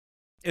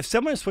If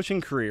someone is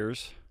switching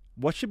careers,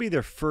 what should be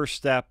their first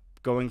step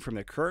going from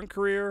their current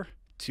career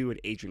to an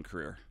agent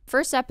career?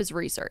 First step is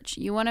research.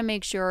 You want to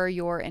make sure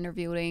you're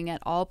interviewing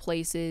at all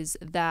places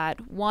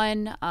that,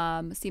 one,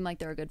 seem like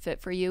they're a good fit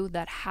for you,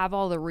 that have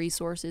all the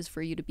resources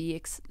for you to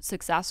be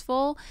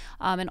successful,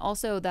 and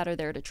also that are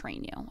there to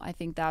train you. I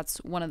think that's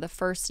one of the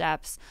first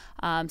steps.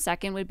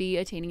 Second would be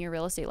attaining your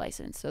real estate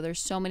license. So there's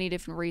so many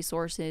different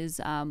resources.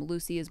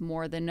 Lucy is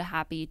more than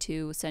happy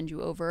to send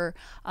you over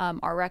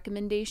our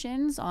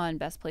recommendations on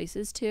best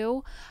places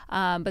too.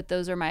 But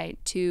those are my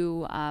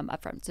two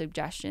upfront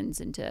suggestions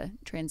into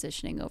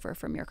transitioning over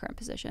from your current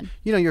position.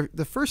 You know,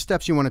 the first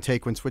steps you want to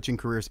take when switching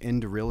careers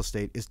into real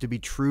estate is to be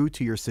true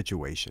to your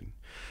situation.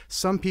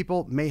 Some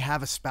people may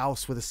have a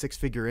spouse with a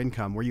six-figure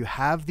income where you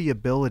have the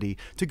ability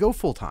to go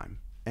full-time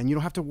and you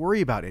don't have to worry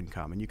about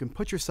income and you can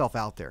put yourself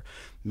out there.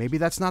 Maybe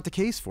that's not the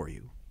case for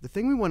you. The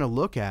thing we want to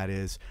look at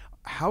is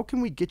how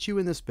can we get you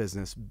in this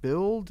business,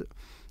 build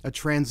a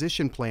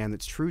transition plan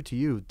that's true to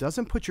you,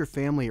 doesn't put your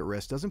family at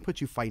risk, doesn't put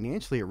you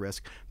financially at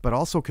risk, but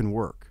also can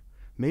work.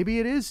 Maybe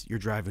it is you're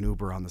driving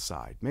Uber on the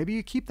side. Maybe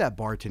you keep that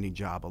bartending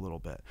job a little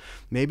bit.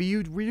 Maybe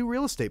you do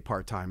real estate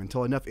part-time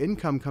until enough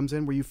income comes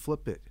in where you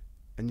flip it.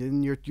 And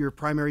then your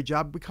primary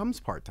job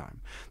becomes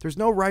part-time. There's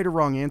no right or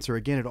wrong answer.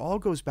 Again, it all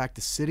goes back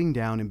to sitting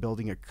down and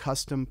building a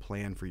custom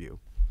plan for you.